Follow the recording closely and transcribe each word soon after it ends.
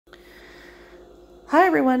Hi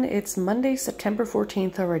everyone, it's Monday, September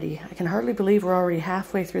 14th already. I can hardly believe we're already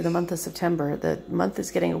halfway through the month of September. The month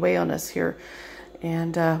is getting away on us here.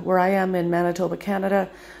 And where I am in Manitoba, Canada,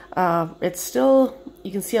 it's still,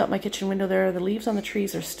 you can see out my kitchen window there, the leaves on the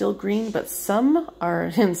trees are still green, but some are,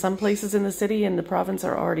 in some places in the city and the province,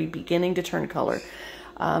 are already beginning to turn color.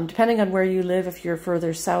 Depending on where you live, if you're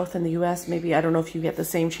further south in the US, maybe, I don't know if you get the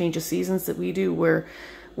same change of seasons that we do,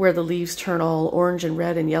 where the leaves turn all orange and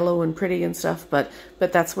red and yellow and pretty and stuff, but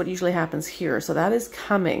that's what usually happens here. So that is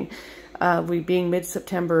coming. We being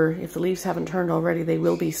mid-September, if the leaves haven't turned already, they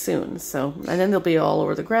will be soon. So, and then they'll be all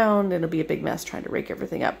over the ground and it'll be a big mess trying to rake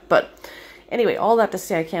everything up. But anyway, all that to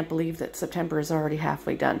say, I can't believe that September is already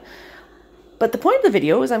halfway done. But the point of the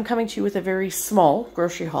video is I'm coming to you with a very small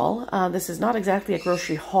grocery haul. This is not exactly a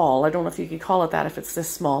grocery haul. I don't know if you could call it that if it's this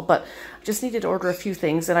small, but I just needed to order a few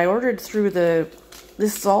things. And I ordered through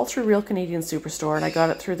this is all through Real Canadian Superstore, and I got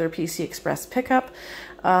it through their PC Express pickup.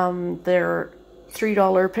 Their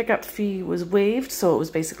 $3 pickup fee was waived, so it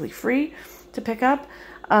was basically free to pick up.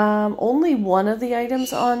 Only one of the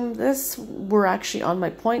items on this were actually on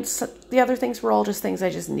my points. The other things were all just things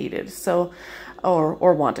I just needed, so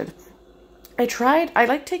or wanted. I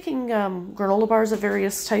like taking granola bars of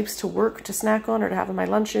various types to work, to snack on, or to have in my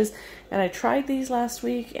lunches. And I tried these last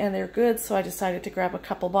week, and they're good, so I decided to grab a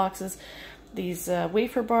couple boxes. These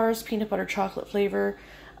wafer bars, peanut butter chocolate flavor,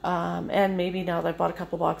 and maybe now that I've bought a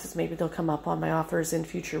couple boxes, maybe they'll come up on my offers in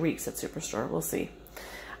future weeks at Superstore. We'll see.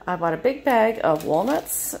 I bought a big bag of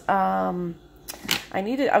walnuts. I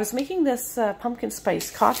was making this pumpkin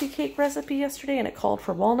spice coffee cake recipe yesterday, and it called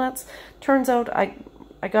for walnuts. Turns out I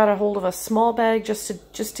got a hold of a small bag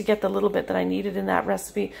just to get the little bit that I needed in that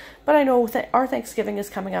recipe. But I know that our Thanksgiving is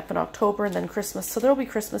coming up in October, and then Christmas, so there'll be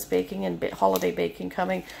Christmas baking and holiday baking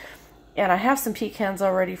coming. And I have some pecans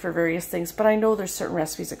already for various things, but I know there's certain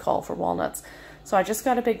recipes that call for walnuts. So I just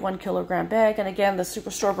got a big 1 kilogram bag, and again, the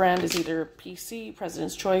Superstore brand is either PC,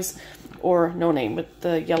 President's Choice, or No Name with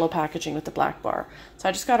the yellow packaging with the black bar. So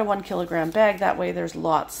I just got a 1 kilogram bag, that way there's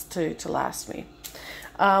lots to last me.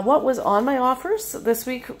 What was on my offers this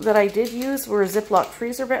week that I did use were Ziploc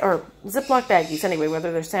Ziploc baggies anyway,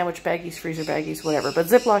 whether they're sandwich baggies, freezer baggies, whatever, but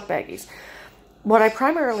Ziploc baggies. What I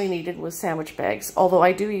primarily needed was sandwich bags, although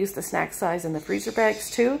I do use the snack size in the freezer bags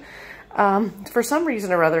too. For some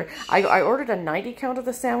reason or other, I ordered a 90 count of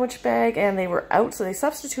the sandwich bag and they were out, so they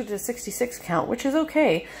substituted a 66 count, which is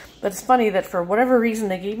okay. But it's funny that for whatever reason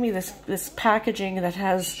they gave me this packaging that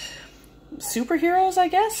has superheroes, I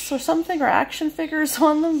guess, or something, or action figures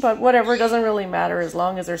on them, but whatever, it doesn't really matter as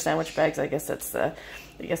long as they're sandwich bags. I guess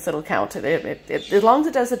it'll count. As long as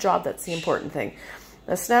it does the job, that's the important thing.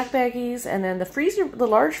 The snack baggies, and then the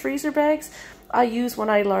large freezer bags I use when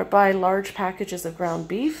I buy large packages of ground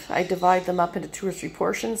beef. I divide them up into 2 or 3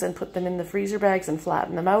 portions and put them in the freezer bags and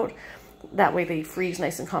flatten them out. That way they freeze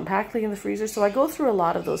nice and compactly in the freezer. So I go through a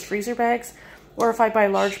lot of those freezer bags. Or if I buy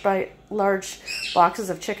large boxes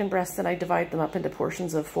of chicken breasts, then I divide them up into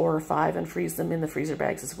portions of 4 or 5 and freeze them in the freezer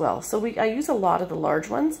bags as well. So I use a lot of the large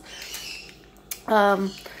ones. Got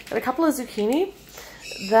a couple of zucchini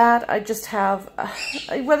that I just have,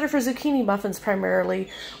 whether for zucchini muffins primarily,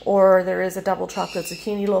 or there is a double chocolate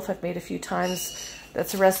zucchini loaf I've made a few times.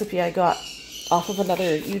 That's a recipe I got off of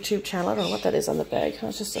another YouTube channel. I don't know what that is on the bag.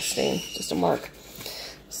 It's just a stain, just a mark.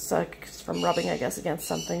 It's from rubbing, I guess, against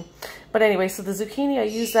something. But anyway, so the zucchini, I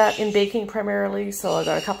use that in baking primarily, so I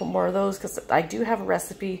got a couple more of those because I do have a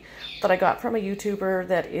recipe that I got from a YouTuber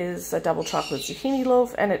that is a double chocolate zucchini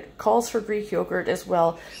loaf, and it calls for Greek yogurt as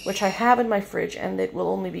well, which I have in my fridge, and it will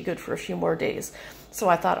only be good for a few more days. So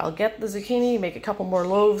I thought I'll get the zucchini, make a couple more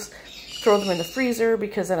loaves, throw them in the freezer,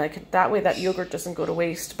 because then that way that yogurt doesn't go to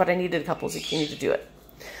waste, but I needed a couple of zucchini to do it.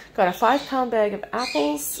 Got a 5-pound bag of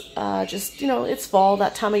apples. Just, it's fall,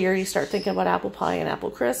 that time of year you start thinking about apple pie and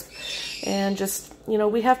apple crisp. And just,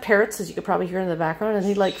 we have parrots, as you could probably hear in the background, and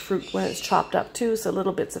they like fruit when it's chopped up too, so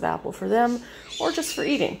little bits of apple for them, or just for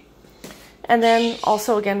eating. And then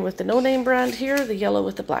also again with the No Name brand here, the yellow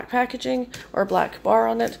with the black packaging, or black bar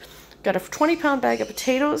on it. Got a 20-pound bag of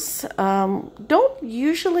potatoes. Don't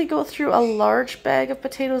usually go through a large bag of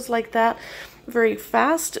potatoes like that very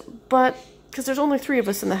fast, but because there's only 3 of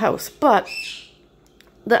us in the house. But,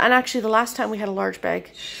 and actually the last time we had a large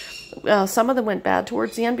bag, some of them went bad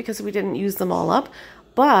towards the end because we didn't use them all up.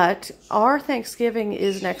 But our Thanksgiving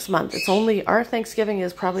is next month. Our Thanksgiving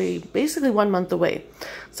is probably basically 1 month away.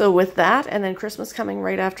 So with that, and then Christmas coming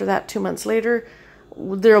right after that, 2 months later,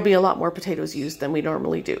 there'll be a lot more potatoes used than we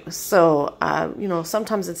normally do. So,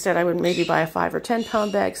 sometimes instead I would maybe buy a 5 or 10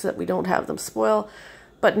 pound bag so that we don't have them spoil.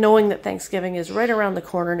 But knowing that Thanksgiving is right around the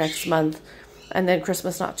corner next month, and then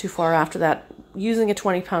Christmas not too far after that, using a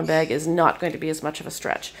 20-pound bag is not going to be as much of a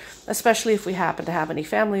stretch, especially if we happen to have any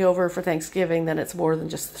family over for Thanksgiving. Then it's more than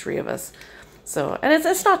just the 3 of us. So, and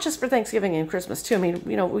it's not just for Thanksgiving and Christmas too. I mean,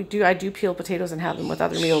 you know, I do peel potatoes and have them with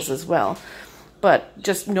other meals as well. But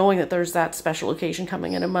just knowing that there's that special occasion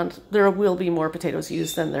coming in a month, there will be more potatoes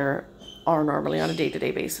used than there are normally on a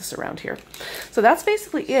day-to-day basis around here. So that's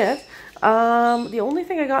basically it. The only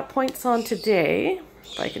thing I got points on today,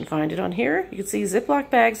 if I can find it on here, you can see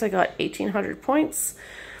Ziploc bags, I got 1,800 points.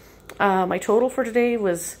 My total for today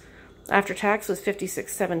was, after tax, was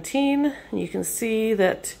 $56.17. And you can see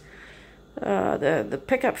that the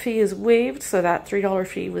pickup fee is waived, so that $3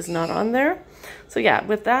 fee was not on there. So yeah,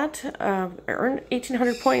 with that, I earned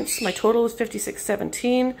 1,800 points. My total is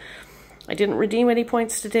 $56.17. I didn't redeem any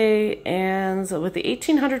points today, and so with the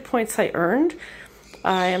 1,800 points I earned,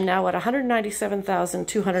 I am now at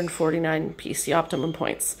 197,249 PC Optimum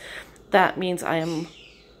points. That means I am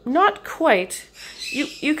not quite.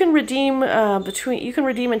 You can redeem in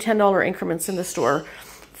 $10 increments in the store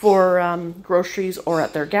for groceries or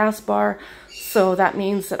at their gas bar. So that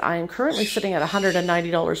means that I am currently sitting at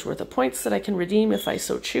 $190 worth of points that I can redeem if I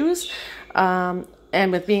so choose.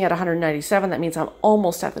 And with being at 197, that means I'm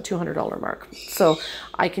almost at the $200 mark. So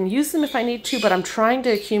I can use them if I need to, but I'm trying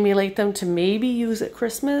to accumulate them to maybe use at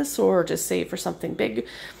Christmas or to save for something big.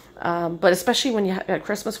 But especially when at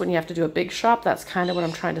Christmas, when you have to do a big shop, that's kind of what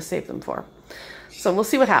I'm trying to save them for. So we'll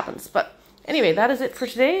see what happens. But anyway, that is it for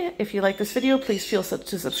today. If you like this video, please feel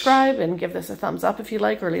to subscribe and give this a thumbs up if you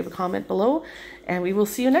like, or leave a comment below. And we will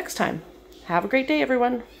see you next time. Have a great day,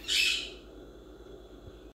 everyone.